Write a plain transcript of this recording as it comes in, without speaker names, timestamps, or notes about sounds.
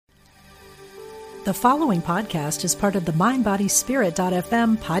The following podcast is part of the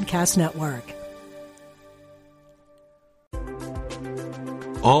MindBodySpirit.fm podcast network.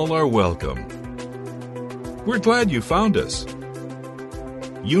 All are welcome. We're glad you found us.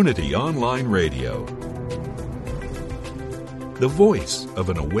 Unity Online Radio, the voice of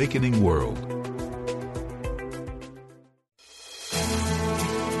an awakening world.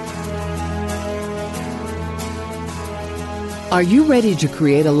 Are you ready to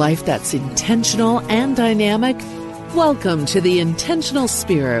create a life that's intentional and dynamic? Welcome to The Intentional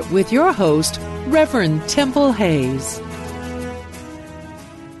Spirit with your host, Reverend Temple Hayes.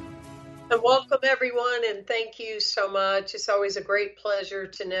 And welcome, everyone, and thank you so much. It's always a great pleasure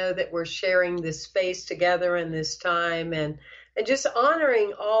to know that we're sharing this space together in this time and just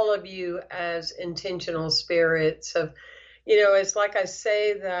honoring all of you as intentional spirits. It's like I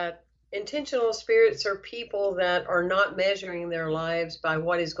say that intentional spirits are people that are not measuring their lives by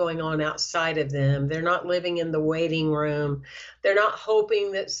what is going on outside of them. They're not living in the waiting room. They're not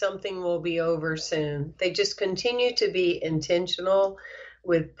hoping that something will be over soon. They just continue to be intentional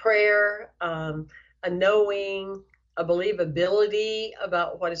with prayer, a knowing, a believability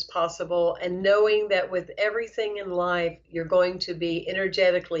about what is possible, and knowing that with everything in life, you're going to be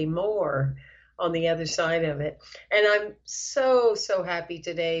energetically more on the other side of it. And I'm so happy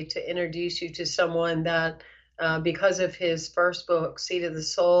today to introduce you to someone that, because of his first book, Seed of the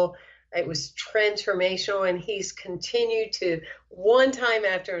Soul, it was transformational, and he's continued to, one time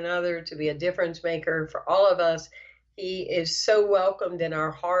after another, to be a difference maker for all of us. He is so welcomed in our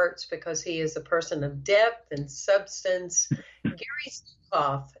hearts because he is a person of depth and substance. Gary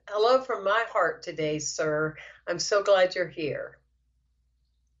Zukav, hello from my heart today, sir. I'm so glad you're here.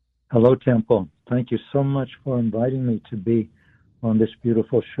 Hello, Temple. Thank you so much for inviting me to be on this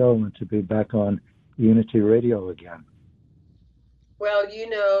beautiful show and to be back on Unity Radio again. Well, you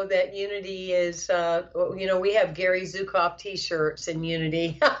know that Unity is, we have Gary Zukav t-shirts in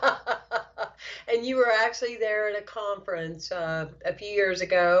Unity. And you were actually there at a conference a few years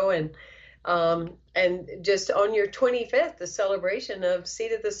ago, and just on your 25th, the celebration of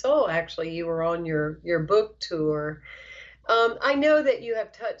Seed of the Soul, actually, you were on your book tour. I know that you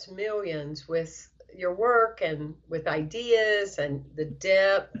have touched millions with your work and with ideas and the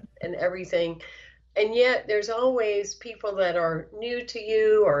depth and everything. And yet there's always people that are new to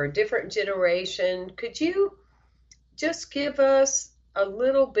you or a different generation. Could you just give us a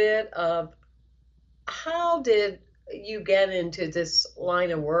little bit of how did you get into this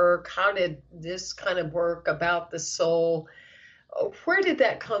line of work? How did this kind of work about the soul? Where did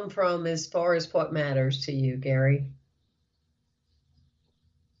that come from as far as what matters to you, Gary?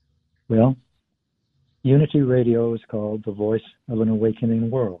 Well, Unity Radio is called the voice of an awakening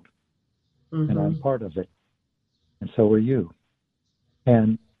world. And I'm part of it. And so are you.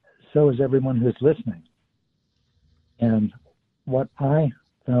 And so is everyone who's listening. And what I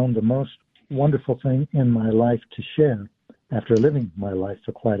found the most wonderful thing in my life to share, after living my life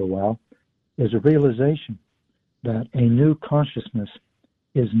for quite a while, is a realization that a new consciousness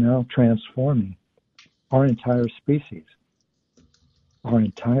is now transforming our entire species. Our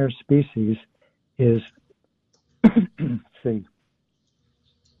entire species is,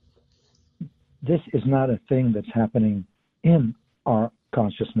 this is not a thing that's happening in our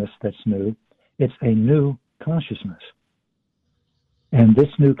consciousness that's new. It's a new consciousness. And this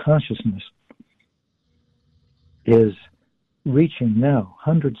new consciousness is reaching now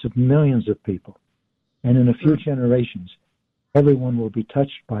hundreds of millions of people. And in a few generations, everyone will be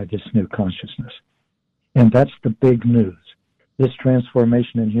touched by this new consciousness. And that's the big news. This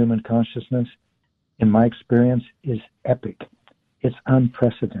transformation in human consciousness, in my experience, is epic. It's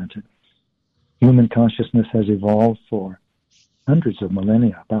unprecedented. Human consciousness has evolved for hundreds of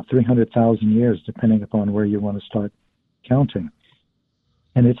millennia, about 300,000 years, depending upon where you want to start counting.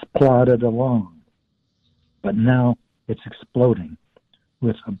 And it's plodded along. But now it's exploding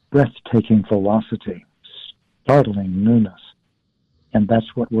with a breathtaking velocity, startling newness. And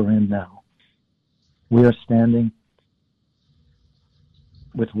that's what we're in now. We are standing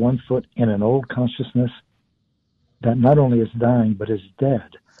with one foot in an old consciousness that not only is dying, but is dead,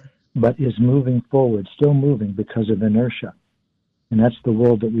 but is moving forward, still moving because of inertia. And that's the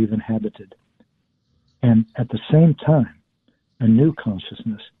world that we've inhabited. And at the same time, a new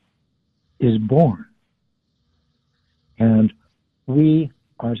consciousness is born. And we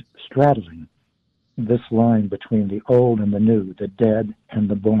are straddling this line between the old and the new, the dead and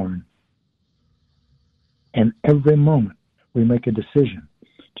the born. And every moment we make a decision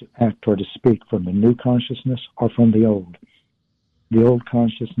to act or to speak from the new consciousness or from the old. The old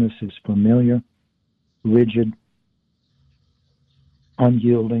consciousness is familiar, rigid,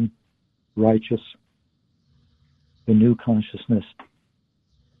 unyielding, righteous. The new consciousness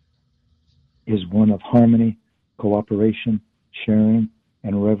is one of harmony, cooperation, sharing,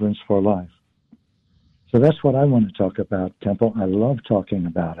 and reverence for life. So that's what I want to talk about, Temple. I love talking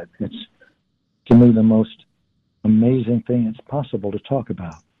about it. It's, to me, the most amazing thing it's possible to talk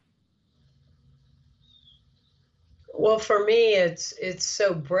about. Well, for me, it's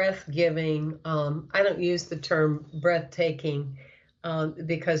so breath-giving. I don't use the term breathtaking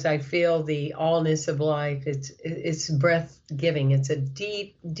because I feel the allness of life. It's breath-giving. It's a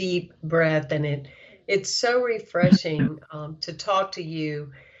deep, deep breath, and it's so refreshing to talk to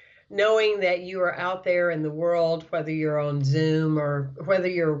you, knowing that you are out there in the world, whether you're on Zoom or whether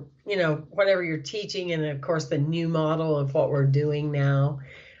you're, whatever you're teaching, and of course the new model of what we're doing now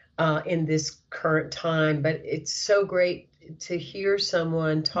in this current time. But it's so great to hear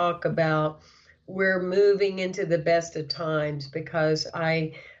someone talk about we're moving into the best of times, because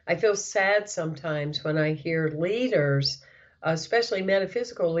I feel sad sometimes when I hear leaders, especially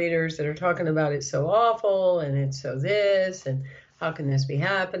metaphysical leaders, that are talking about it's so awful and it's so this and how can this be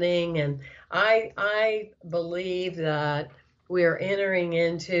happening? And I believe that we are entering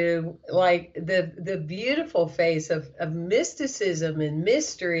into like the beautiful phase of mysticism and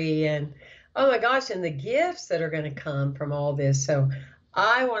mystery, and oh my gosh, and the gifts that are going to come from all this. So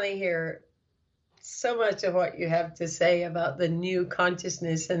I want to hear so much of what you have to say about the new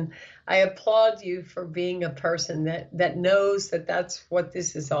consciousness, and I applaud you for being a person that knows that that's what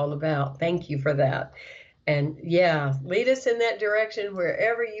this is all about. Thank you for that. And yeah, lead us in that direction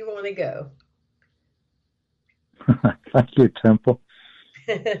wherever you want to go. Thank you, Temple.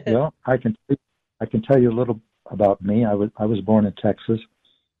 Well, I can tell you a little about me. I was born in Texas,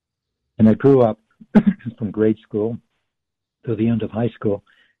 and I grew up from grade school to the end of high school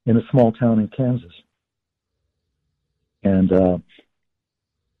in a small town in Kansas. And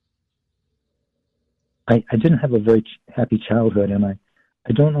I didn't have a very happy childhood, and I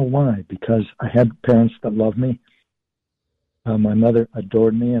don't know why, because I had parents that loved me. My mother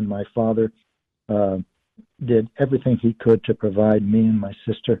adored me, and my father did everything he could to provide me and my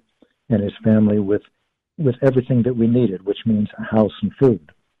sister and his family with everything that we needed, which means a house and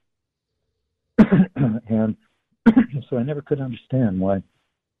food. And so I never could understand why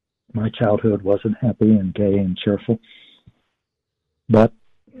my childhood wasn't happy and gay and cheerful. But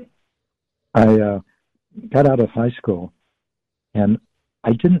I got out of high school, and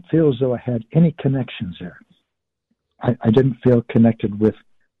I didn't feel as though I had any connections there. I didn't feel connected with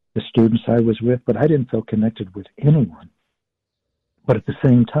the students I was with, but I didn't feel connected with anyone. But at the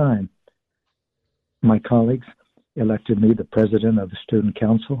same time, my colleagues elected me the president of the student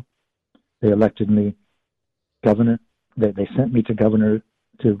council. They elected me governor. They sent me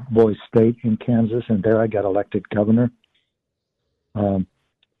to Boise State in Kansas, and there I got elected governor. I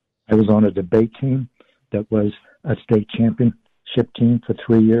was on a debate team that was a state championship team for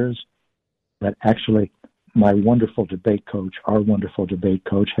 3 years. That actually, my wonderful debate coach, our wonderful debate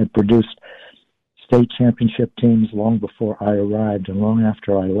coach, had produced state championship teams long before I arrived and long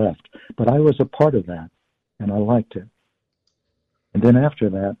after I left. But I was a part of that, and I liked it. And then after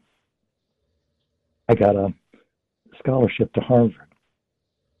that, I got a scholarship to Harvard.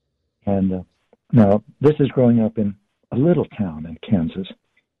 And now, this is growing up in a little town in Kansas.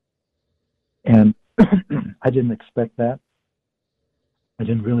 And I didn't expect that. I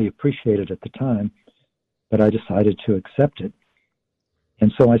didn't really appreciate it at the time, but I decided to accept it.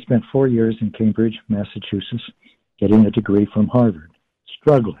 And so I spent 4 years in Cambridge, Massachusetts, getting a degree from Harvard,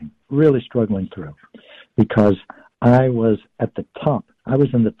 really struggling through, because I was at the top. I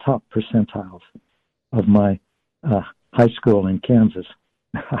was in the top percentiles of my high school in Kansas.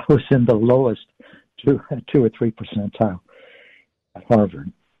 I was in the lowest 2 or 3 percentile at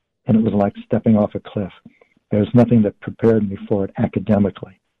Harvard, and it was like stepping off a cliff. There was nothing that prepared me for it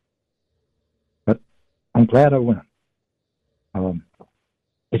academically. But I'm glad I went.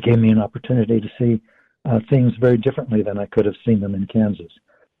 It gave me an opportunity to see things very differently than I could have seen them in Kansas.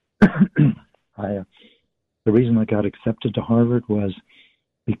 The reason I got accepted to Harvard was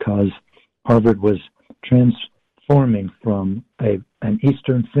because Harvard was transforming from an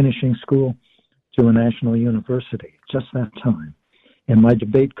Eastern finishing school to a national university, just that time. And my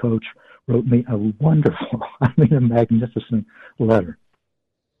debate coach wrote me a wonderful, a magnificent letter.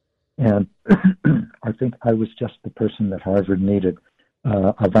 And I think I was just the person that Harvard needed,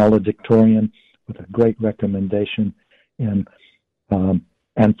 a valedictorian with a great recommendation, and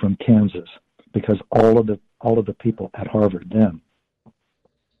from Kansas, because all of the people at Harvard then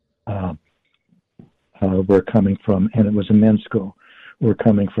were coming from, and it was a men's school, were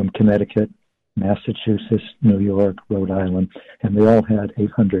coming from Connecticut, Massachusetts, New York, Rhode Island, and they all had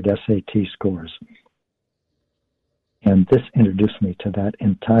 800 SAT scores. And this introduced me to that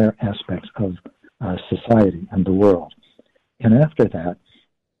entire aspect of society and the world. And after that,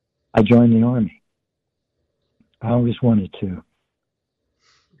 I joined the Army. I always wanted to.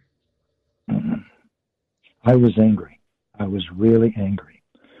 I was angry. I was really angry.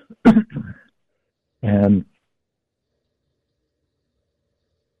 And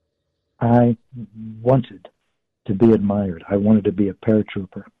I wanted to be admired. I wanted to be a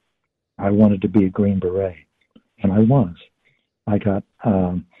paratrooper. I wanted to be a Green Beret. And I was. I got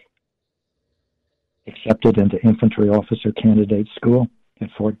accepted into infantry officer candidate school at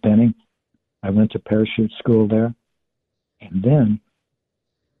Fort Benning. I went to parachute school there. And then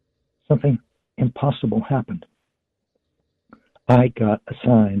something impossible happened. I got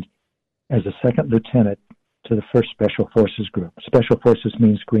assigned as a second lieutenant to the 1st Special Forces Group. Special Forces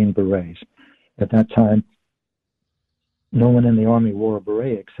means Green Berets. At that time, no one in the Army wore a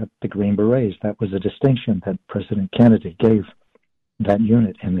beret except the Green Berets. That was a distinction that President Kennedy gave that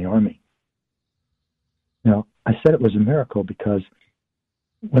unit in the Army. Now, I said it was a miracle because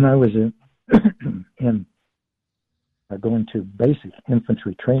when I was in going to basic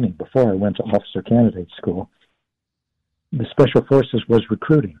infantry training before I went to officer candidate school, the Special Forces was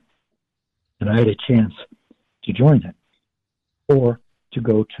recruiting, and I had a chance to join it or to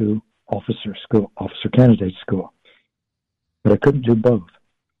go to officer candidate school. But I couldn't do both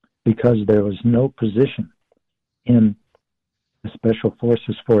because there was no position in the Special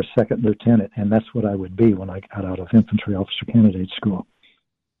Forces for a second lieutenant, and that's what I would be when I got out of infantry officer candidate school.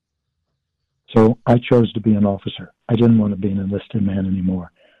 So I chose to be an officer. I didn't want to be an enlisted man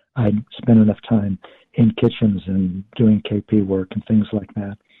anymore. I'd spent enough time in kitchens and doing KP work and things like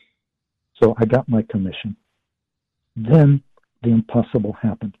that. So I got my commission. Then the impossible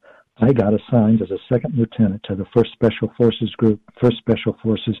happened. I got assigned as a second lieutenant to the 1st Special Forces Group, 1st Special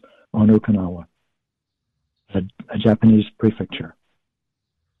Forces on Okinawa, a Japanese prefecture,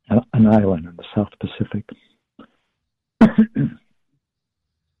 an island in the South Pacific.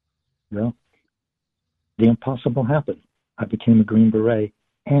 Well, the impossible happened. I became a Green Beret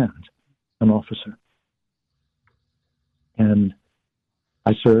and an officer. And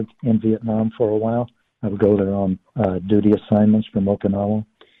I served in Vietnam for a while. I would go there on duty assignments from Okinawa.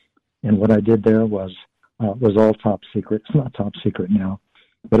 And what I did there was all top secret. It's not top secret now,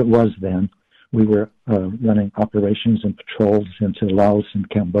 but it was then. We were running operations and patrols into Laos and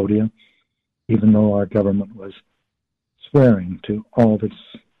Cambodia, even though our government was swearing to all that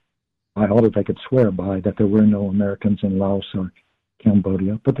they could swear by, that there were no Americans in Laos or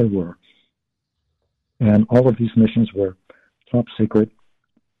Cambodia, but there were. And all of these missions were top secret.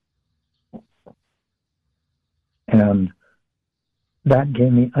 And that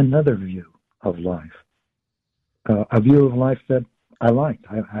gave me another view of life, a view of life that I liked.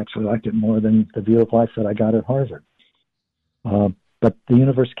 I actually liked it more than the view of life that I got at Harvard. But the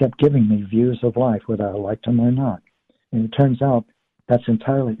universe kept giving me views of life, whether I liked them or not. And it turns out that's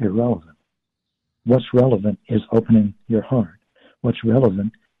entirely irrelevant. What's relevant is opening your heart. What's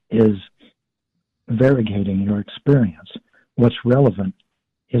relevant is variegating your experience. What's relevant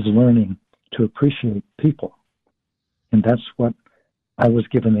is learning to appreciate people. And that's what I was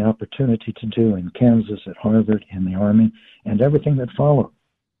given the opportunity to do in Kansas, at Harvard, in the Army, and everything that followed.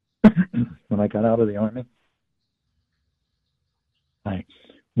 When I got out of the Army, I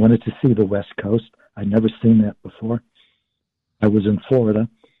wanted to see the West Coast. I'd never seen that before. I was in Florida,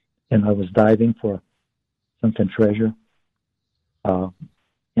 and I was diving for sunken treasure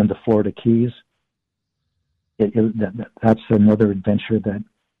in the Florida Keys. That's another adventure that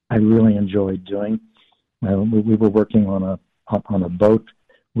I really enjoyed doing. We were working on a boat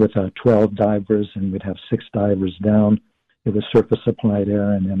with 12 divers, and we'd have 6 divers down. It was surface applied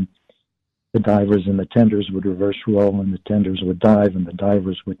air, and then the divers and the tenders would reverse roll, and the tenders would dive, and the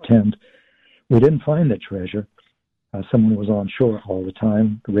divers would tend. We didn't find the treasure. Someone was on shore all the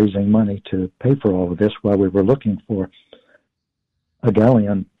time raising money to pay for all of this while we were looking for a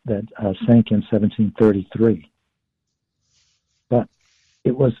galleon that sank in 1733. But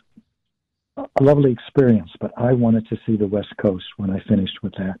it was a lovely experience, but I wanted to see the West Coast when I finished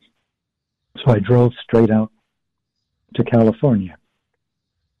with that. So I drove straight out to California.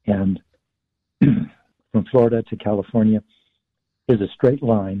 And from Florida to California is a straight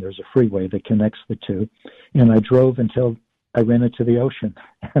line. There's a freeway that connects the two. And I drove until I ran into the ocean.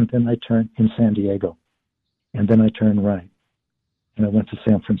 And then I turned in San Diego. And then I turned right. And I went to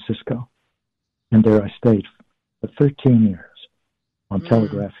San Francisco. And there I stayed for 13 years on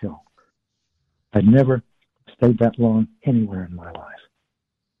Telegraph Hill. I'd never stayed that long anywhere in my life.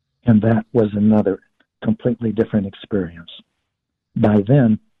 And that was another completely different experience. By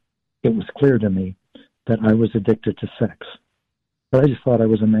then, it was clear to me that I was addicted to sex. But I just thought I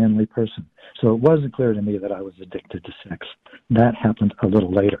was a manly person. So it wasn't clear to me that I was addicted to sex. That happened a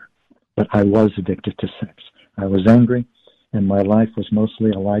little later. But I was addicted to sex. I was angry, and my life was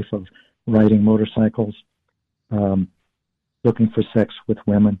mostly a life of riding motorcycles, looking for sex with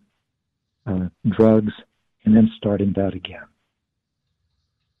women, drugs, and then starting that again.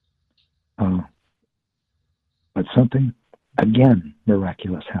 But something, again,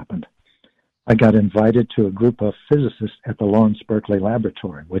 miraculous happened. I got invited to a group of physicists at the Lawrence Berkeley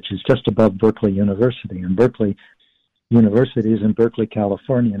Laboratory, which is just above Berkeley University. And Berkeley University is in Berkeley,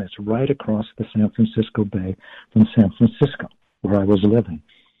 California, and it's right across the San Francisco Bay from San Francisco, where I was living.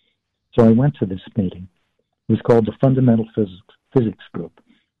 So I went to this meeting. It was called the Fundamental Physics Group,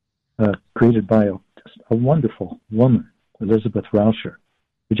 created by a wonderful woman, Elizabeth Rauscher,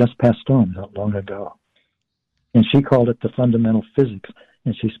 who just passed on not long ago. And she called it the Fundamental Physics,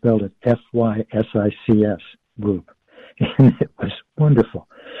 and she spelled it FYSICS group. And it was wonderful.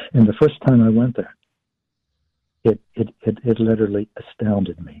 And the first time I went there, it literally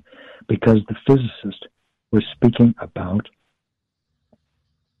astounded me, because the physicists were speaking about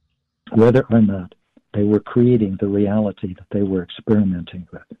whether or not they were creating the reality that they were experimenting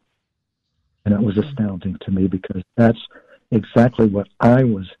with. And it was astounding to me, because that's exactly what I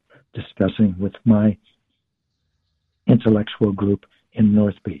was discussing with my intellectual group in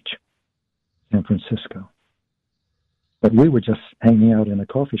North Beach, San Francisco. But we were just hanging out in a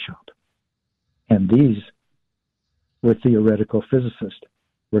coffee shop. And these were theoretical physicists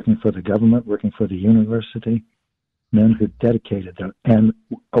working for the government, working for the university, men who dedicated and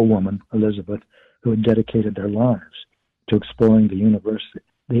a woman, Elizabeth, who had dedicated their lives to exploring the universe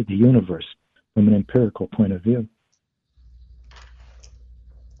from an empirical point of view.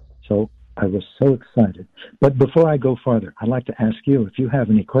 So I was so excited. But before I go farther, I'd like to ask you if you have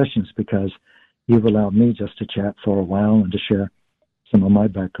any questions, because you've allowed me just to chat for a while and to share some of my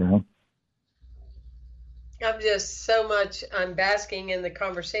background. I'm basking in the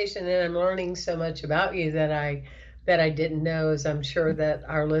conversation, and I'm learning so much about you that I didn't know, as I'm sure that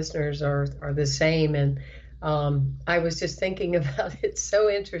our listeners are the same. And I was just thinking about it. It's so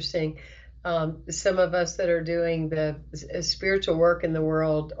interesting. Some of us that are doing the spiritual work in the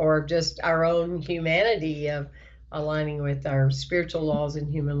world, or just our own humanity of aligning with our spiritual laws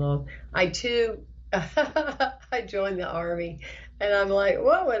and human laws. I too, I joined the Army, and I'm like,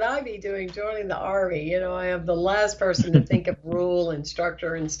 what would I be doing joining the Army? You know, I am the last person to think of rule and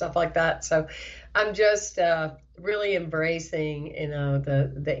structure and stuff like that. So I'm just really embracing, you know,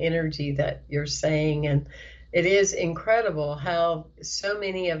 the energy that you're saying. And it is incredible how so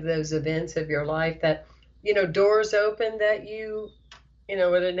many of those events of your life that, you know, doors open that you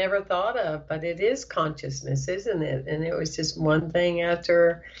would have never thought of. But it is consciousness, isn't it? And it was just one thing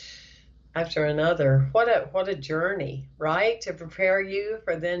after another. What a journey, right? To prepare you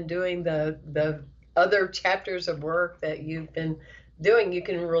for then doing the other chapters of work that you've been doing. You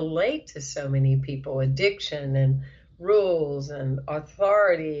can relate to so many people, addiction and rules and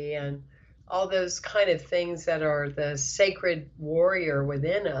authority and all those kind of things that are the sacred warrior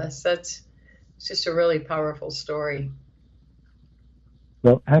within us. It's just a really powerful story.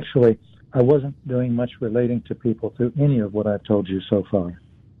 Well, actually, I wasn't doing much relating to people through any of what I've told you so far.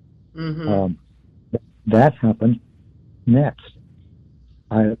 Mm-hmm. That happened next.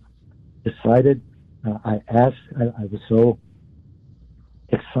 I decided, I was so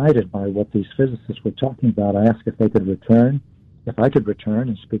excited by what these physicists were talking about. I asked if I could return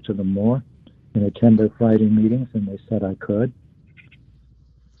and speak to them more and attend their Friday meetings, and they said I could.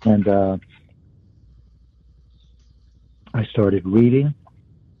 And I started reading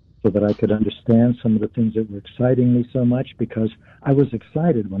so that I could understand some of the things that were exciting me so much, because I was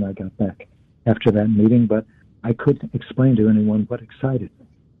excited when I got back after that meeting, but I couldn't explain to anyone what excited me,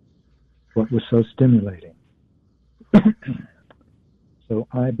 what was so stimulating. So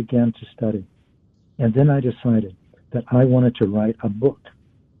I began to study. And then I decided that I wanted to write a book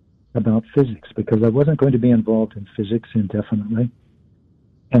about physics, because I wasn't going to be involved in physics indefinitely.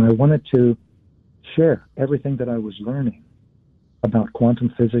 And I wanted to share everything that I was learning about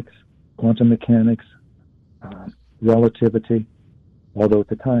quantum physics, quantum mechanics, relativity, although at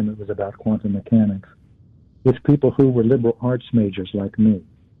the time it was about quantum mechanics, with people who were liberal arts majors like me,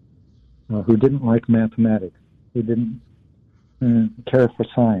 who didn't like mathematics, who didn't care for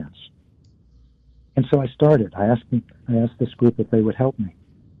science. And so I started. I asked this group if they would help me,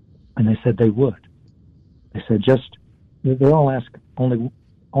 and they said they would. They said they all asked only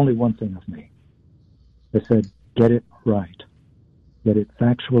one thing of me. They said, get it right. get it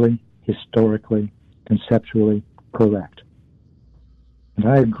factually, historically, conceptually correct. And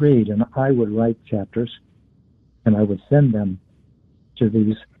I agreed, and I would write chapters, and I would send them to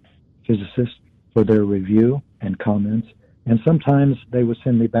these physicists for their review and comments. And sometimes they would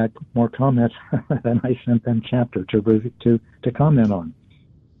send me back more comments than I sent them chapter to comment on.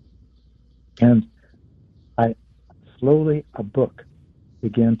 And slowly a book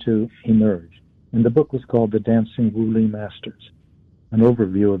began to emerge. And the book was called The Dancing Wooly Masters, an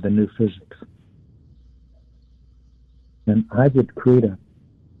overview of the new physics. And I would create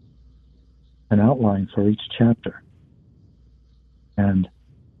an outline for each chapter. And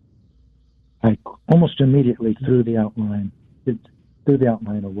I almost immediately threw the outline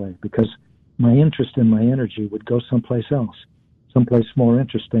away, because my interest and my energy would go someplace else, someplace more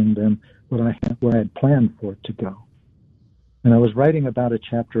interesting than where I had planned for it to go. And I was writing about a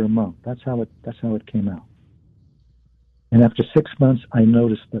chapter a month. That's how it came out. And after 6 months, I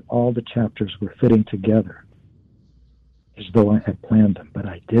noticed that all the chapters were fitting together as though I had planned them, but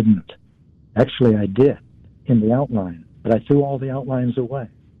I didn't. Actually, I did in the outline, but I threw all the outlines away.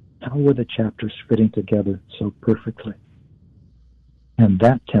 How were the chapters fitting together so perfectly? And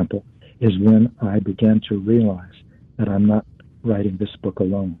that, Temple, is when I began to realize that I'm not writing this book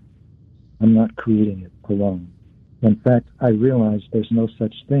alone. I'm not creating it alone. In fact, I realized there's no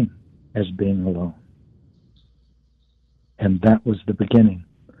such thing as being alone. And that was the beginning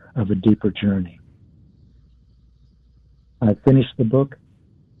of a deeper journey. I finished the book.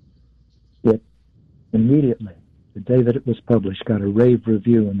 It immediately, the day that it was published, got a rave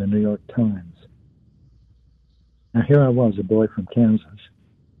review in the New York Times. Now here I was, a boy from Kansas,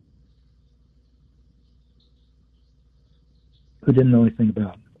 who didn't know anything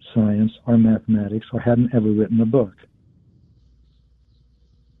about science or mathematics or hadn't ever written a book.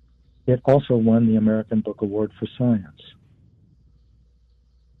 It also won the American Book Award for Science.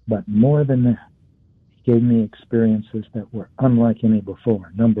 But more than that, it gave me experiences that were unlike any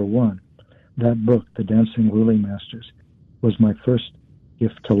before. Number one, that book, The Dancing Wooly Masters, was my first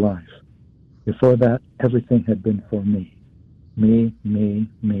gift to life. Before that, everything had been for me. Me.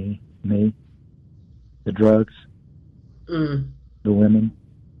 The drugs, the women,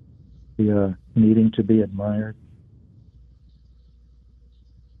 the needing to be admired.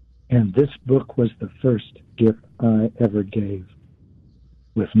 And this book was the first gift I ever gave,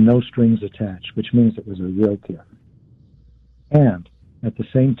 with no strings attached, which means it was a real gift. And at the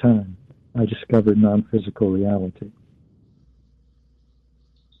same time, I discovered non-physical reality.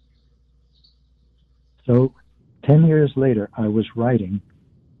 So 10 years later, I was writing,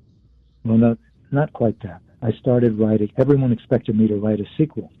 well, not quite that. I started writing, everyone expected me to write a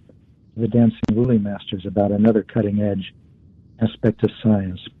sequel to The Dancing Wooly Masters about another cutting-edge aspect of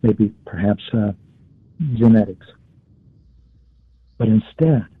science, maybe perhaps genetics. But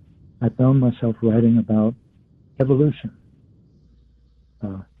instead, I found myself writing about evolution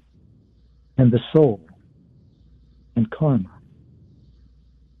and the soul and karma.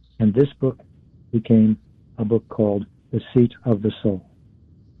 And this book became a book called The Seat of the Soul.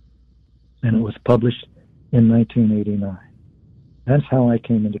 And it was published in 1989. That's how I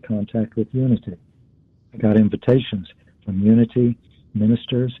came into contact with Unity. I got invitations from Unity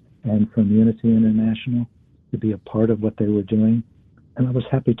ministers and from Unity International to be a part of what they were doing. And I was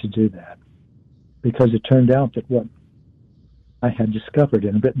happy to do that, because it turned out that what I had discovered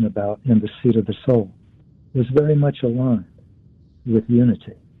and written about in The Seat of the Soul was very much aligned with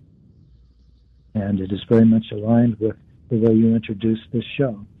Unity. And it is very much aligned with the way you introduced this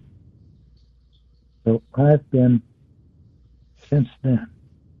show. So I've been, since then,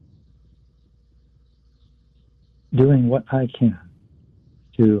 doing what I can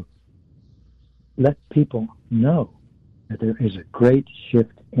to let people know that there is a great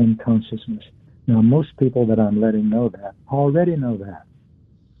shift in consciousness. Now, most people that I'm letting know that already know that.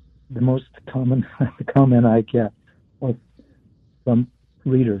 The most common comment I get from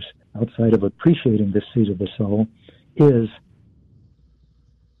readers outside of appreciating the seat of the soul is,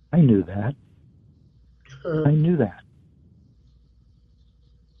 I knew that. I knew that.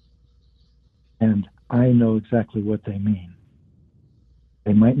 And I know exactly what they mean.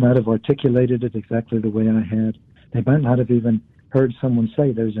 They might not have articulated it exactly the way I had. They might not have even heard someone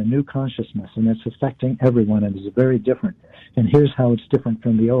say there's a new consciousness and it's affecting everyone and it's very different. And here's how it's different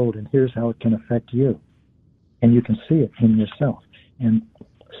from the old, and here's how it can affect you. And you can see it in yourself. And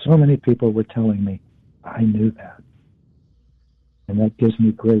so many people were telling me, I knew that. And that gives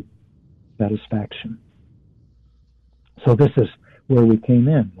me great satisfaction. So this is where we came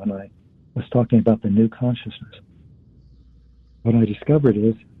in when I was talking about the new consciousness. What I discovered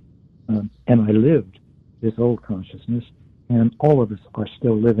is, and I lived this old consciousness, And all of us are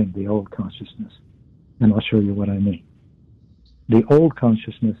still living the old consciousness. And I'll show you what I mean. The old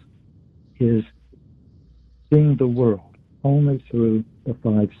consciousness is seeing the world only through the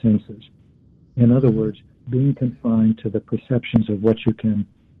five senses. In other words, being confined to the perceptions of what you can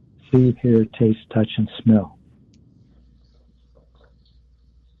see, hear, taste, touch, and smell.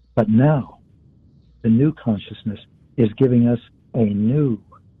 But now, the new consciousness is giving us a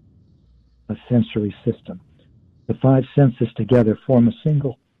sensory system. The five senses together form a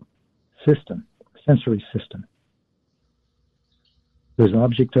single system, sensory system, whose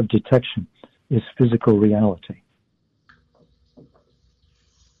object of detection is physical reality.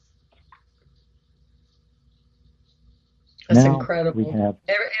 That's now incredible.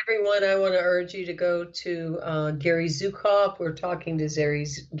 Everyone, I want to urge you to go to Gary Zukav. We're talking to Gary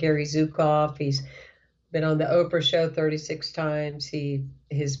Zukav. He's been on the Oprah show 36 times.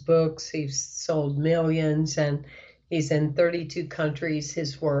 His books, he's sold millions, and he's in 32 countries,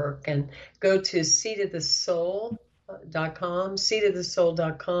 his work. And go to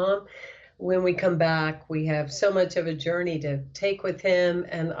seatofthesoul.com. When we come back, we have so much of a journey to take with him,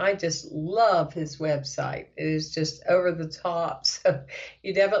 and I just love his website. It is just over the top, so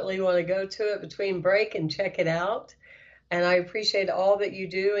you definitely want to go to it between break and check it out. And I appreciate all that you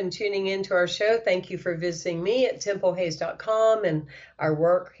do in tuning into our show. Thank you for visiting me at templehayes.com and our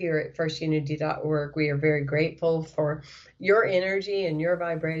work here at firstunity.org. We are very grateful for your energy and your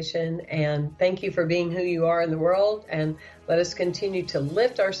vibration. And thank you for being who you are in the world. And let us continue to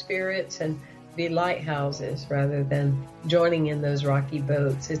lift our spirits and be lighthouses rather than joining in those rocky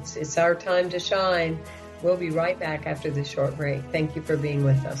boats. It's our time to shine. We'll be right back after this short break. Thank you for being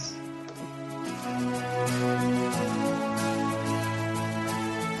with us.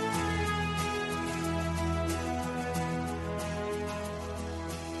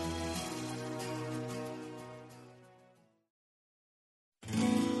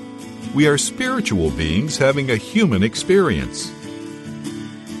 We are spiritual beings having a human experience.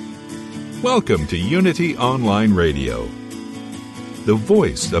 Welcome to Unity Online Radio, the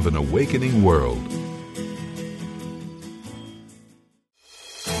voice of an awakening world.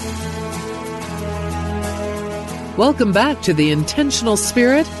 Welcome back to The Intentional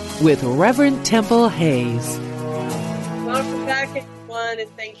Spirit with Reverend Temple Hayes. Welcome back, everyone, and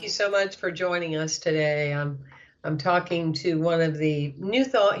thank you so much for joining us today. I'm talking to one of the New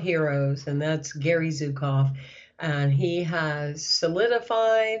Thought heroes, and that's Gary Zukav. And he has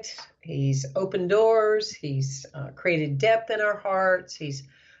solidified, he's opened doors, he's created depth in our hearts, he's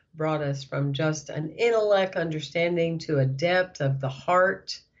brought us from just an intellect understanding to a depth of the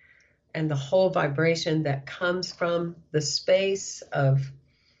heart and the whole vibration that comes from the space of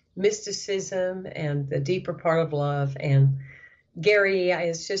mysticism and the deeper part of love. And Gary,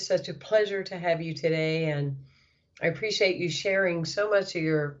 it's just such a pleasure to have you today, and I appreciate you sharing so much of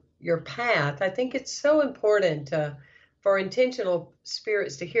your path. I think it's so important for intentional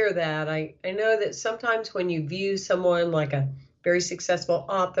spirits to hear that. I know that sometimes when you view someone like a very successful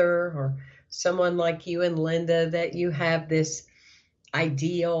author or someone like you and Linda, that you have this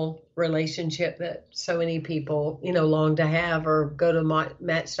ideal relationship that so many people, long to have or go to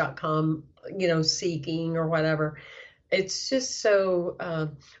match.com, seeking or whatever. It's just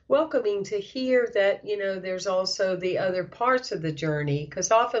so welcoming to hear that, there's also the other parts of the journey. Because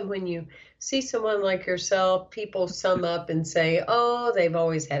often when you see someone like yourself, people sum up and say, oh, they've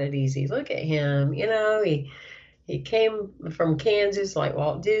always had it easy. Look at him. He came from Kansas like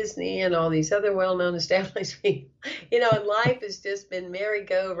Walt Disney and all these other well-known established people. And life has just been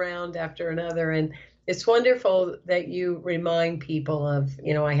merry-go-round after another. And it's wonderful that you remind people of,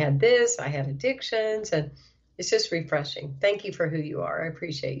 I had this, I had addictions, and it's just refreshing. Thank you for who you are. I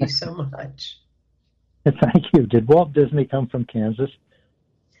appreciate you so much. Thank you. Did Walt Disney come from Kansas?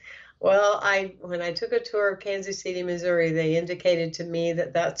 Well, when I took a tour of Kansas City, Missouri, they indicated to me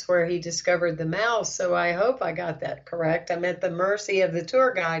that that's where he discovered the mouse. So I hope I got that correct. I'm at the mercy of the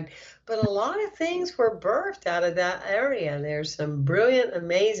tour guide. But a lot of things were birthed out of that area. There's some brilliant,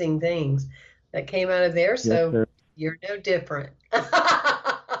 amazing things that came out of there. So yes, you're no different.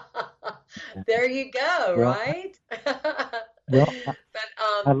 There you go, right?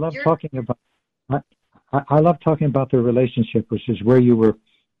 I love talking about. I love talking about the relationship, which is where you were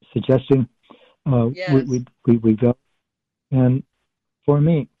suggesting yes. we go. And for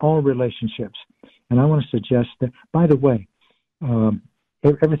me, all relationships. And I want to suggest that. By the way,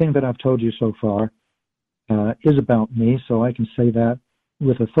 everything that I've told you so far is about me, so I can say that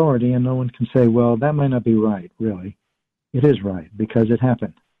with authority, and no one can say, "Well, that might not be right." Really, it is right because it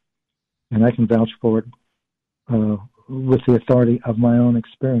happened. And I can vouch for it with the authority of my own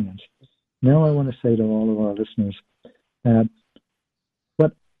experience. Now I want to say to all of our listeners that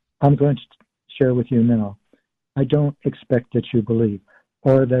what I'm going to share with you now, I don't expect that you believe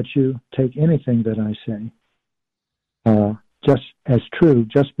or that you take anything that I say just as true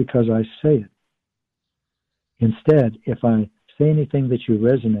just because I say it. Instead, if I say anything that you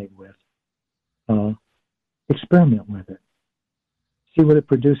resonate with, experiment with it. See what it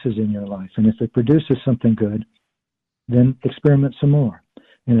produces in your life. And if it produces something good, then experiment some more.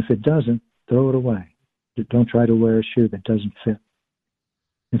 And if it doesn't, throw it away. Don't try to wear a shoe that doesn't fit.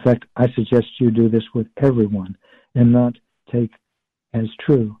 In fact, I suggest you do this with everyone and not take as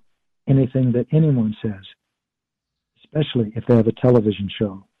true anything that anyone says, especially if they have a television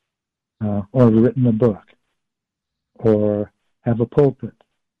show or written a book or have a pulpit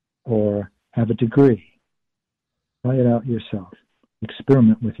or have a degree. Try it out yourself.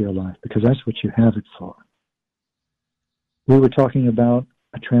 Experiment with your life because that's what you have it for. We were talking about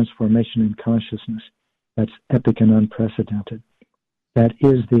a transformation in consciousness that's epic and unprecedented. That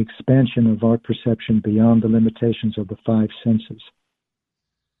is the expansion of our perception beyond the limitations of the five senses.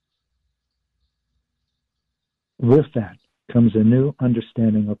 With that comes a new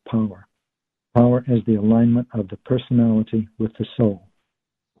understanding of power. Power as the alignment of the personality with the soul.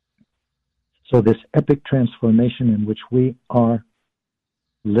 So this epic transformation in which we are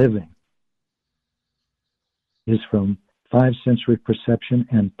living is from five sensory perception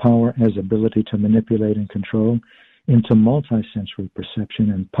and power as ability to manipulate and control into multi-sensory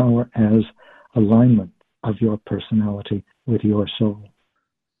perception and power as alignment of your personality with your soul.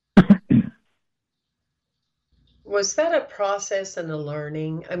 Was that a process and a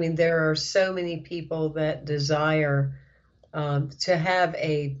learning? I mean, there are so many people that desire to have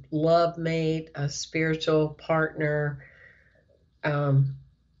a love mate, a spiritual partner.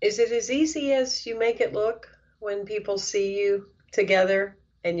 Is it as easy as you make it look when people see you together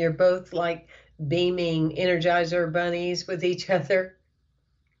and you're both like beaming Energizer bunnies with each other?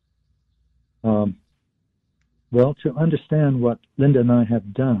 Well, to understand what Linda and I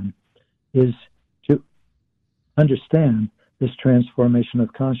have done is to understand this transformation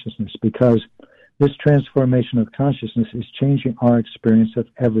of consciousness, because this transformation of consciousness is changing our experience of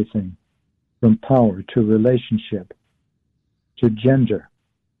everything, from power to relationship to gender,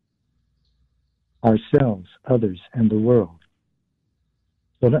 ourselves, others, and the world.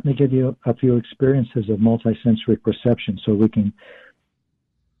 So let me give you a few experiences of multisensory perception so we can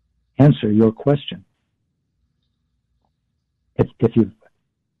answer your question. If you've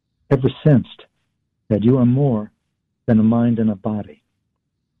ever sensed that you are more than a mind and a body,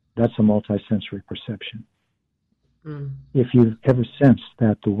 that's a multisensory perception. If you've ever sensed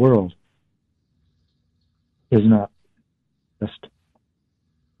that the world is not just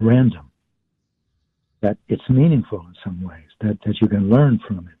random, that it's meaningful in some ways, that you can learn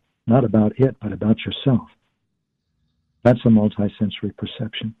from it, not about it, but about yourself, that's a multisensory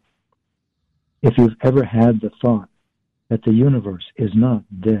perception. If you've ever had the thought that the universe is not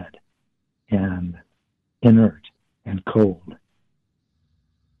dead and inert and cold,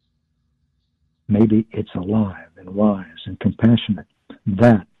 maybe it's alive and wise and compassionate,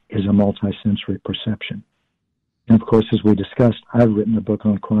 that is a multisensory perception. And of course, as we discussed, I've written a book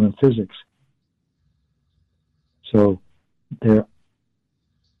on quantum physics. So their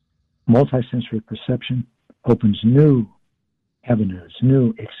multisensory perception opens new avenues,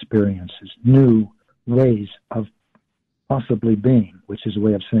 new experiences, new ways of possibly being, which is a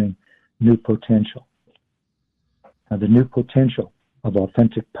way of saying new potential. Now, the new potential of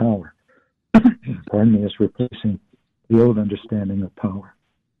authentic power, pardon me, is replacing the old understanding of power.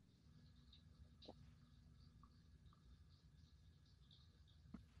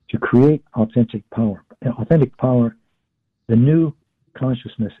 To create authentic power, the new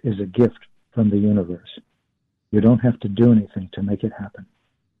consciousness is a gift from the universe. You don't have to do anything to make it happen.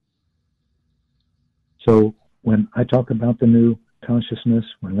 So when I talk about the new consciousness,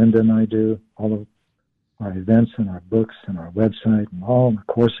 when Linda and I do all of our events and our books and our website and all the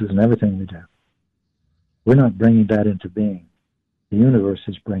courses and everything we do, we're not bringing that into being. The universe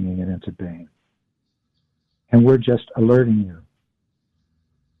is bringing it into being. And we're just alerting you.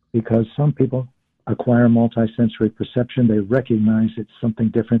 Because some people acquire multisensory perception, they recognize it's something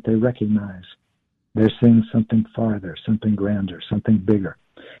different they recognize. They're seeing something farther, something grander, something bigger.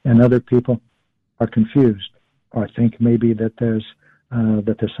 And other people are confused or think maybe that there's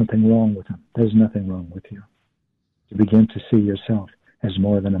something wrong with them. There's nothing wrong with you. To begin to see yourself as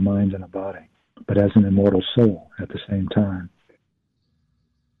more than a mind and a body, but as an immortal soul at the same time.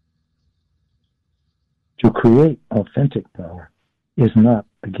 To create authentic power is not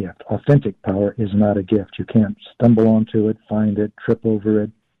a gift. Authentic power is not a gift. You can't stumble onto it, find it, trip over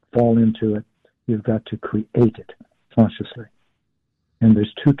it, fall into it. You've got to create it. consciously. And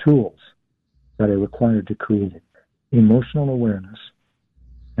there's two tools that are required to create it: emotional awareness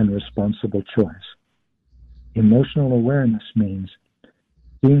and responsible choice. Emotional awareness means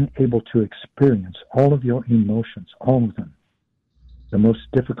being able to experience all of your emotions, all of them. The most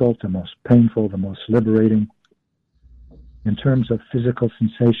difficult, the most painful, the most liberating, in terms of physical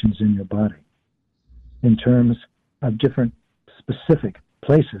sensations in your body, in terms of different specific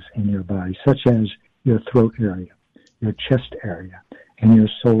places in your body, such as your throat area, your chest area, and your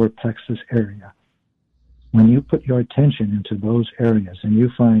solar plexus area. When you put your attention into those areas and you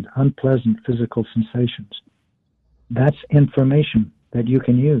find unpleasant physical sensations, that's information that you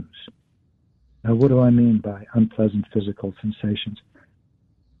can use. Now, what do I mean by unpleasant physical sensations?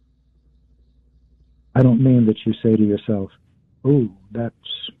 I don't mean that you say to yourself, "Oh,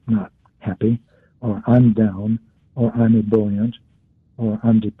 that's not happy," or "I'm down," or "I'm ebullient," or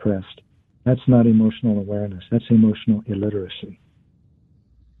 "I'm depressed." That's not emotional awareness. That's emotional illiteracy.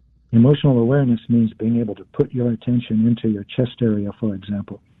 Emotional awareness means being able to put your attention into your chest area, for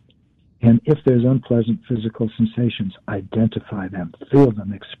example. And if there's unpleasant physical sensations, identify them, feel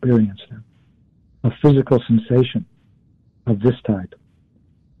them, experience them. A physical sensation of this type,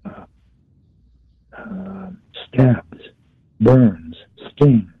 stabs, burns,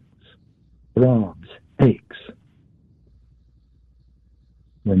 stings, throbs, aches.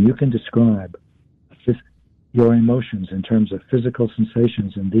 When you can describe your emotions in terms of physical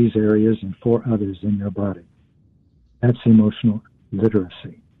sensations in these areas and for others in your body, that's emotional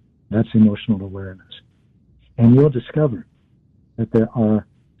literacy. That's emotional awareness. And you'll discover that there are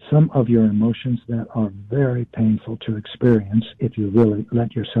some of your emotions that are very painful to experience if you really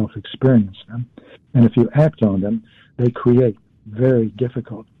let yourself experience them. And if you act on them, they create very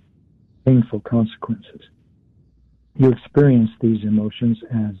difficult, painful consequences. You experience these emotions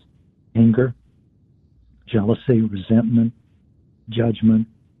as anger, jealousy, resentment, judgment,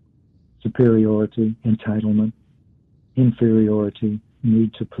 superiority, entitlement, inferiority,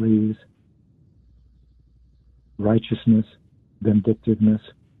 need to please, righteousness, vindictiveness,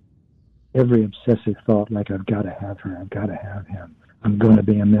 every obsessive thought like I've got to have her, I've got to have him, I'm going to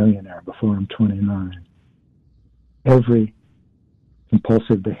be a millionaire before I'm 29. Every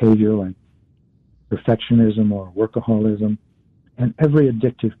compulsive behavior like perfectionism or workaholism, and every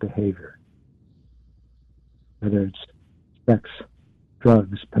addictive behavior, whether it's sex,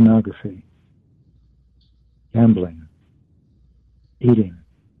 drugs, pornography, gambling, eating.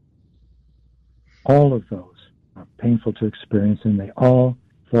 All of those are painful to experience, and they all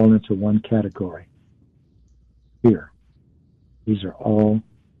fall into one category: fear. These are all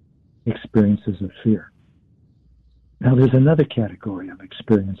experiences of fear. Now, there's another category of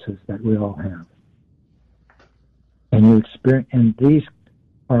experiences that we all have. And these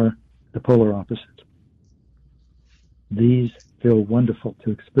are the polar opposites. These feel wonderful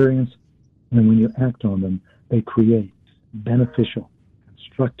to experience, and when you act on them, they create beneficial,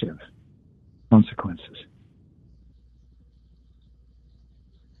 constructive consequences.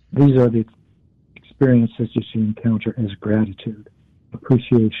 These are the experiences you should encounter as gratitude,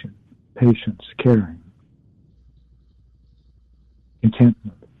 appreciation, patience, caring,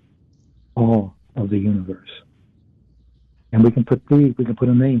 contentment, all of the universe. And we can put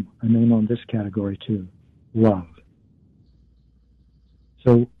a name on this category too: love.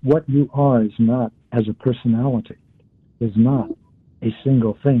 So what you are is not, as a personality, is not a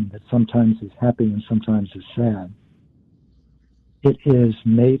single thing that sometimes is happy and sometimes is sad. It is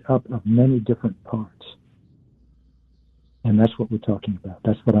made up of many different parts. And that's what we're talking about.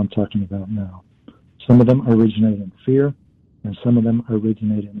 That's what I'm talking about now. Some of them originate in fear, and some of them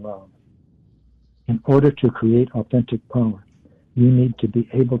originate in love. In order to create authentic power, you need to be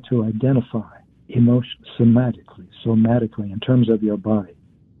able to identify somatically, in terms of your body,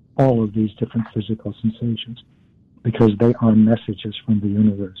 all of these different physical sensations, because they are messages from the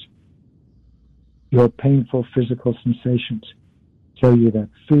universe. Your painful physical sensations tell you that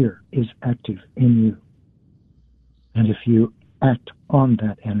fear is active in you. And if you act on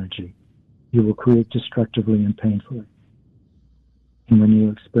that energy, you will create destructively and painfully. And when you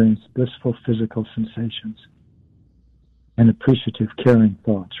experience blissful physical sensations and appreciative, caring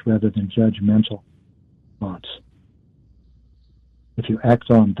thoughts rather than judgmental thoughts, if you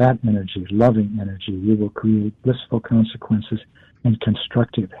act on that energy, loving energy, you will create blissful consequences and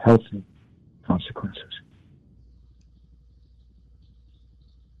constructive, healthy consequences.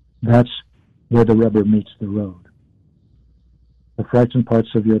 That's where the rubber meets the road. The frightened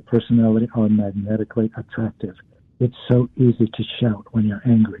parts of your personality are magnetically attractive. It's so easy to shout when you're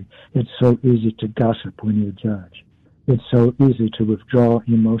angry. It's so easy to gossip when you judge. It's so easy to withdraw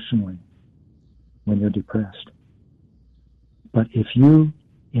emotionally when you're depressed. But if you,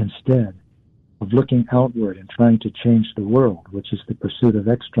 instead of looking outward and trying to change the world, which is the pursuit of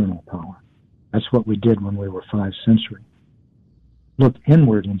external power, that's what we did when we were 5 sensory, look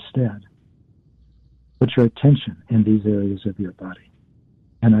inward instead. Put your attention in these areas of your body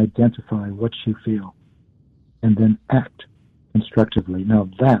and identify what you feel, and then act constructively. Now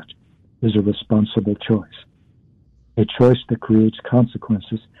that is a responsible choice, a choice that creates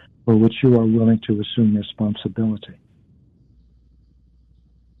consequences for which you are willing to assume responsibility.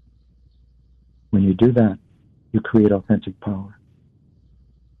 When you do that, you create authentic power.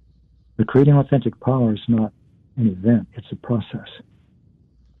 But creating authentic power is not an event, it's a process.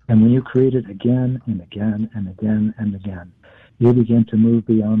 And when you create it again and again and again and again, you begin to move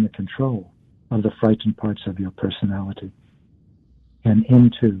beyond the control of the frightened parts of your personality and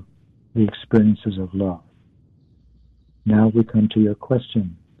into the experiences of love. Now we come to your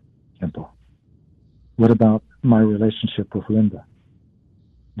question, Temple. What about my relationship with Linda?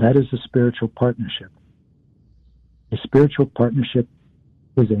 That is a spiritual partnership. A spiritual partnership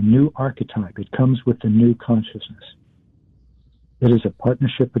is a new archetype. It comes with the new consciousness. It is a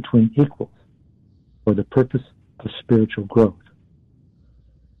partnership between equals for the purpose of spiritual growth.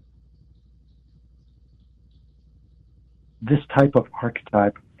 This type of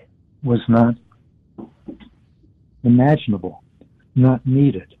archetype was not imaginable, not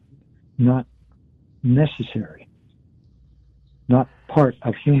needed, not necessary, not part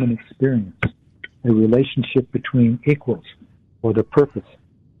of human experience. A relationship between equals for the purpose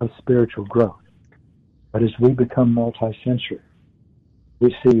of spiritual growth. But as we become multisensory,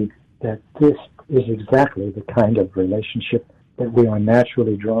 we see that this is exactly the kind of relationship that we are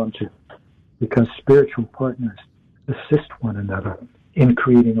naturally drawn to, because spiritual partners assist one another in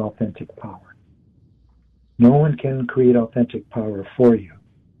creating authentic power. No one can create authentic power for you.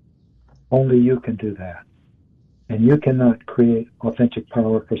 Only you can do that. And you cannot create authentic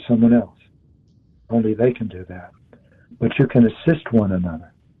power for someone else. Only they can do that. But you can assist one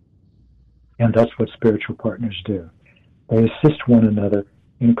another. And that's what spiritual partners do. They assist one another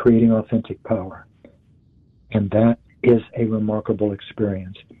in creating authentic power. And that is a remarkable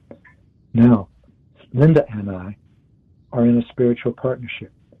experience. Now, Linda and I are in a spiritual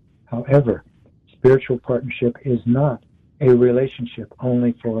partnership. However, spiritual partnership is not a relationship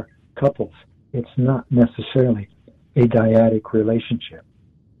only for couples. It's not necessarily a dyadic relationship.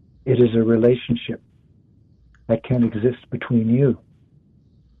 It is a relationship that can exist between you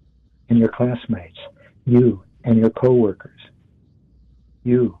and your classmates, you and your coworkers,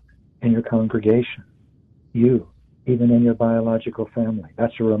 you and your congregation, you even in your biological family.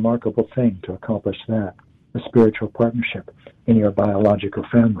 That's a remarkable thing to accomplish that, a spiritual partnership in your biological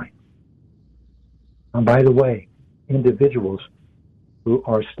family. And by the way, individuals who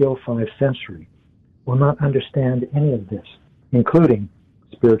are still 5 sensory will not understand any of this, including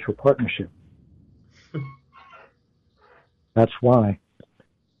spiritual partnership. That's why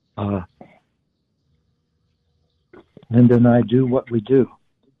Linda and I do what we do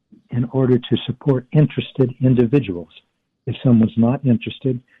in order to support interested individuals. If someone's not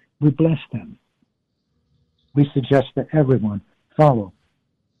interested, we bless them. We suggest that everyone follow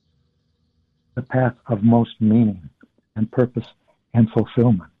the path of most meaning and purpose and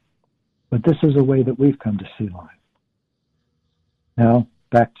fulfillment. But this is a way that we've come to see life. Now,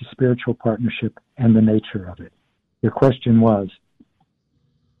 back to spiritual partnership and the nature of it. Your question was,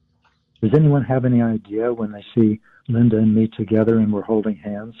 does anyone have any idea when they see Linda and me together and we're holding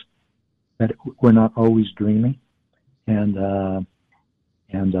hands that we're not always dreaming and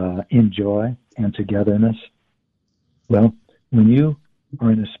in joy and togetherness? Well, when you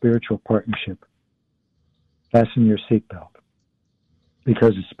are in a spiritual partnership, fasten your seatbelt,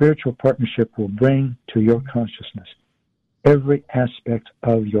 because a spiritual partnership will bring to your consciousness every aspect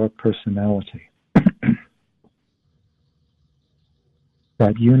of your personality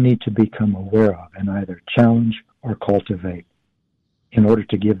that you need to become aware of and either challenge or cultivate in order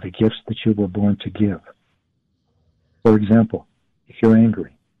to give the gifts that you were born to give. For example, if you're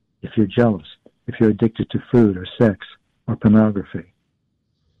angry, if you're jealous, if you're addicted to food or sex or pornography,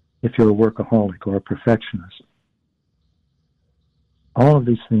 if you're a workaholic or a perfectionist, all of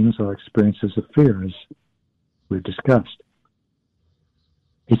these things are experiences of fear, as we've discussed.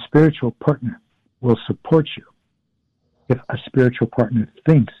 A spiritual partner will support you if a spiritual partner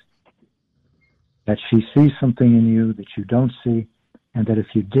thinks that she sees something in you that you don't see, and that if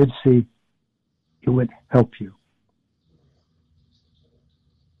you did see, it would help you.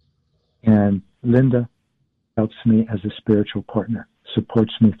 And Linda helps me as a spiritual partner,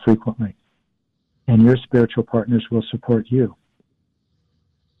 supports me frequently. And your spiritual partners will support you.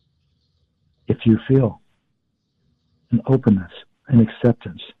 If you feel an openness, an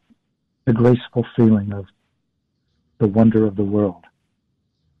acceptance, a graceful feeling of the wonder of the world.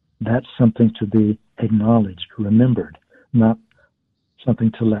 That's something to be acknowledged, remembered, not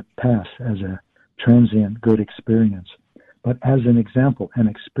something to let pass as a transient good experience, but as an example, an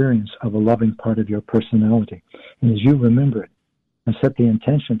experience of a loving part of your personality. And as you remember it, and set the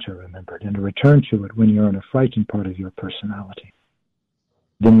intention to remember it and to return to it when you're in a frightened part of your personality,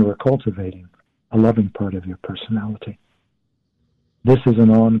 then you are cultivating a loving part of your personality. This is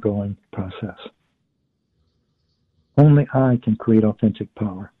an ongoing process. Only I can create authentic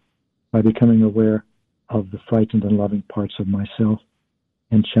power by becoming aware of the frightened and loving parts of myself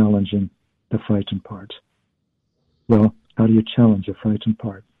and challenging the frightened parts. Well, how do you challenge a frightened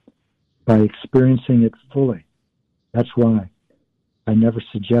part? By experiencing it fully. That's why I never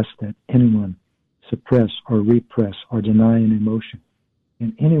suggest that anyone suppress or repress or deny an emotion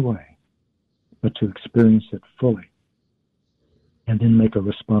in any way, but to experience it fully and then make a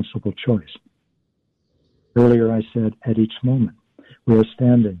responsible choice. Earlier I said at each moment we are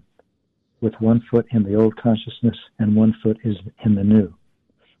standing with one foot in the old consciousness and one foot is in the new.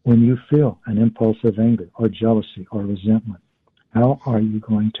 When you feel an impulse of anger or jealousy or resentment, how are you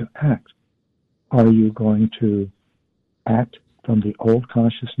going to act? Are you going to act from the old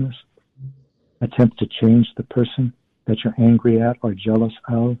consciousness, attempt to change the person that you're angry at or jealous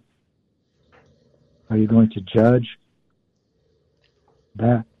of? Are you going to judge?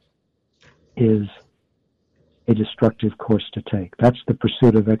 That is a destructive course to take. That's the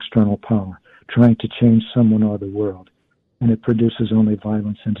pursuit of external power, trying to change someone or the world. And it produces only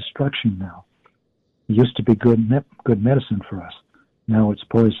violence and destruction now. It used to be good medicine for us. Now it's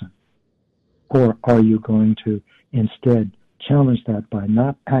poison. Or are you going to instead challenge that by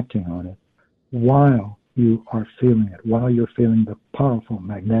not acting on it while you are feeling it, while you're feeling the powerful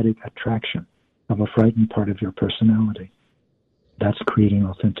magnetic attraction of a frightened part of your personality? That's creating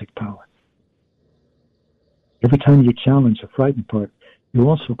authentic power. Every time you challenge a frightened part, you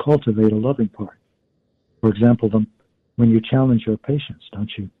also cultivate a loving part. For example, when you challenge your patience,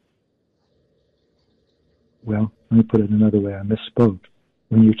 don't you? Well, let me put it another way. I misspoke.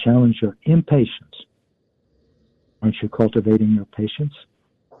 When you challenge your impatience, aren't you cultivating your patience?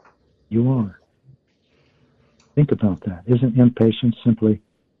 You are. Think about that. Isn't impatience simply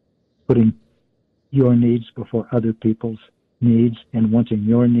putting your needs before other people's needs and wanting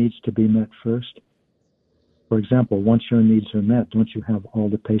your needs to be met first? For example, once your needs are met, don't you have all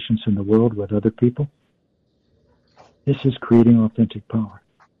the patience in the world with other people? This is creating authentic power.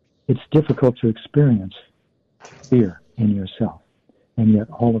 It's difficult to experience fear in yourself, and yet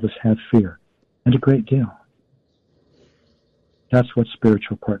all of us have fear, and a great deal. That's what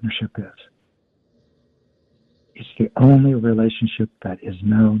spiritual partnership is. It's the only relationship that is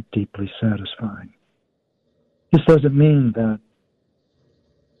now deeply satisfying. This doesn't mean that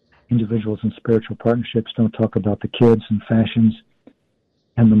individuals in spiritual partnerships don't talk about the kids and fashions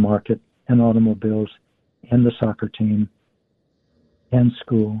and the market and automobiles and the soccer team and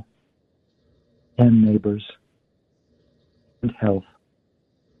school and neighbors and health.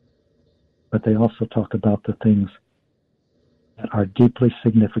 But they also talk about the things that are deeply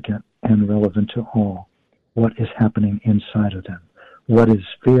significant and relevant to all. What is happening inside of them? What is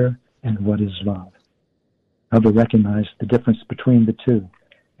fear and what is love? How to recognize the difference between the two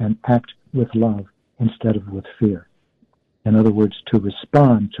and act with love instead of with fear. In other words, to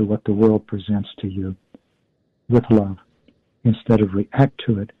respond to what the world presents to you with love instead of react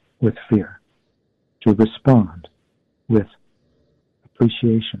to it with fear. To respond with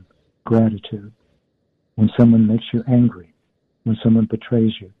appreciation, gratitude. When someone makes you angry, when someone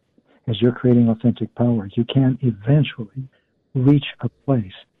betrays you, as you're creating authentic power, you can eventually reach a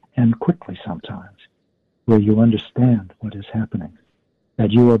place, and quickly sometimes, where you understand what is happening,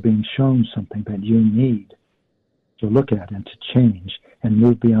 that you are being shown something that you need to look at and to change and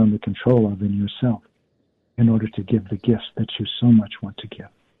move beyond the control of in yourself in order to give the gifts that you so much want to give.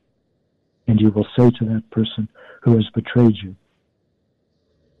 And you will say to that person who has betrayed you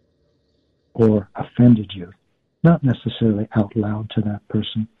or offended you, not necessarily out loud to that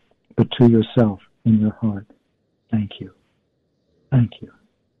person, but to yourself in your heart, thank you. Thank you.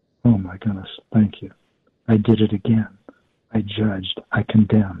 Oh my goodness, thank you. I did it again. I judged. I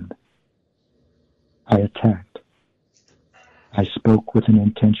condemned. I attacked. I spoke with an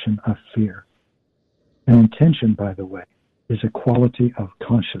intention of fear. An intention, by the way, is a quality of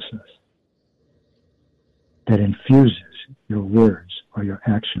consciousness that infuses your words or your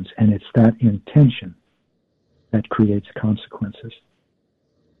actions, and it's that intention that creates consequences.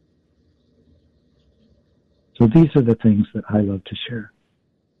 So these are the things that I love to share.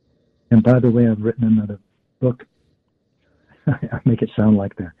 And by the way, I've written another book I make it sound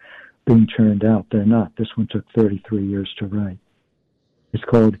like they're being churned out. They're not. This one took 33 years to write. It's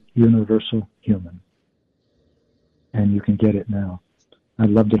called Universal Human, and you can get it now. I'd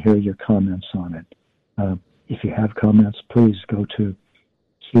love to hear your comments on it. If you have comments, please go to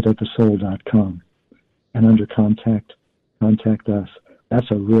seatofthesoul.com, and under contact us.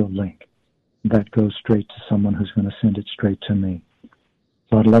 That's a real link. That goes straight to someone who's going to send it straight to me.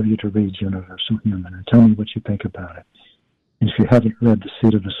 So I'd love you to read Universal Human and tell me what you think about it. And if you haven't read The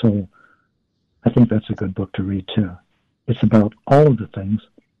Seat of the Soul, I think that's a good book to read too. It's about all of the things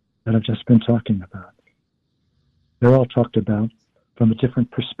that I've just been talking about. They're all talked about from a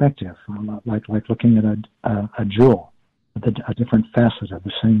different perspective, like looking at a jewel, a different facet of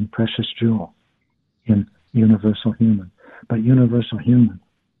the same precious jewel in Universal Human. But Universal Human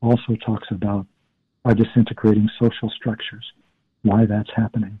also talks about our disintegrating social structures, why that's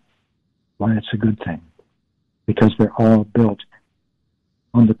happening, why it's a good thing, because they're all built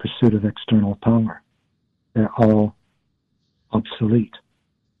on the pursuit of external power. They're all obsolete.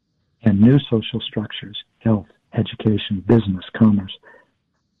 And new social structures, health, education, business, commerce,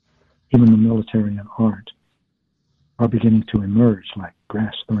 even the military and art, are beginning to emerge like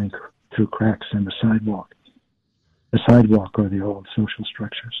grass throwing through cracks in the sidewalk. The sidewalk are the old social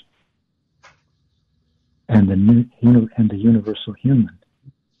structures. And the universal human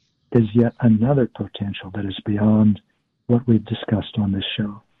is yet another potential that is beyond what we've discussed on this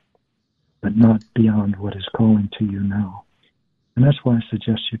show, but not beyond what is calling to you now. And that's why I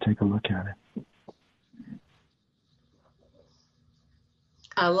suggest you take a look at it.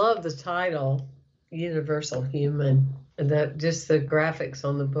 I love the title, Universal Human, and that just the graphics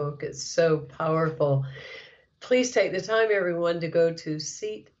on the book. It's so powerful. Please take the time, everyone, to go to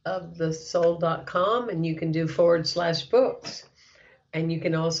seatofthesoul.com, and you can do /books. And you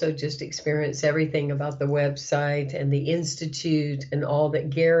can also just experience everything about the website and the Institute and all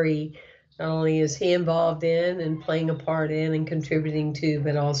that Gary, not only is he involved in and playing a part in and contributing to,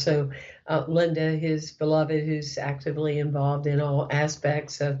 but also Linda, his beloved, who's actively involved in all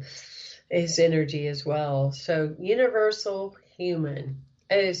aspects of his energy as well. So Universal Human.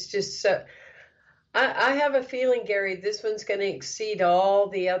 It's just so... I have a feeling, Gary, this one's going to exceed all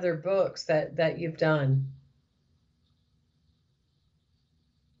the other books that you've done.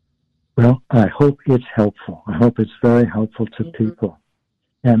 Well, I hope it's helpful. I hope it's very helpful to people.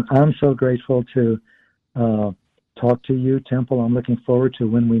 And I'm so grateful to talk to you, Temple. I'm looking forward to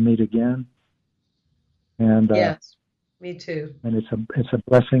when we meet again. And yes, me too. And it's a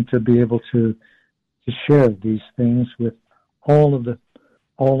blessing to be able to share these things with all of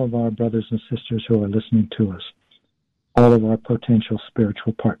our brothers and sisters who are listening to us, all of our potential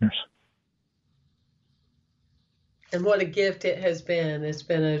spiritual partners. And what a gift it has been. It's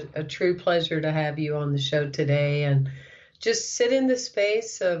been a true pleasure to have you on the show today and just sit in the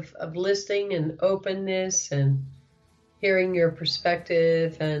space of listening and openness and hearing your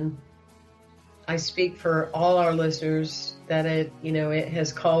perspective. And I speak for all our listeners that it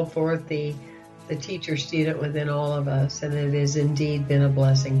has called forth the teacher student within all of us, and it has indeed been a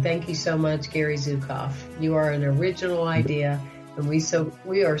blessing. Thank you so much, Gary Zukav. You are an original idea, and we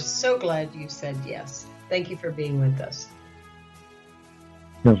are so glad you said yes. Thank you for being with us.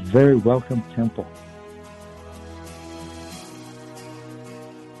 You're very welcome, Temple.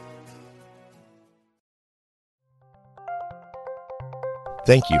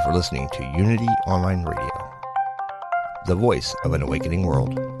 Thank you for listening to Unity Online Radio, the voice of an awakening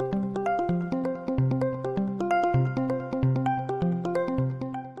world.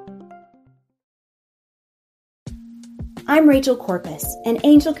 I'm Rachel Corpus, an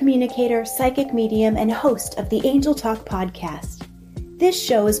angel communicator, psychic medium, and host of the Angel Talk podcast. This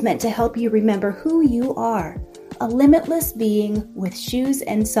show is meant to help you remember who you are, a limitless being with shoes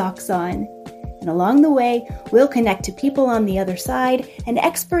and socks on. And along the way, we'll connect to people on the other side and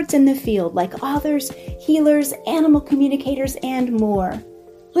experts in the field like authors, healers, animal communicators, and more.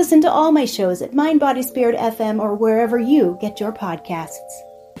 Listen to all my shows at Mind Body Spirit FM or wherever you get your podcasts.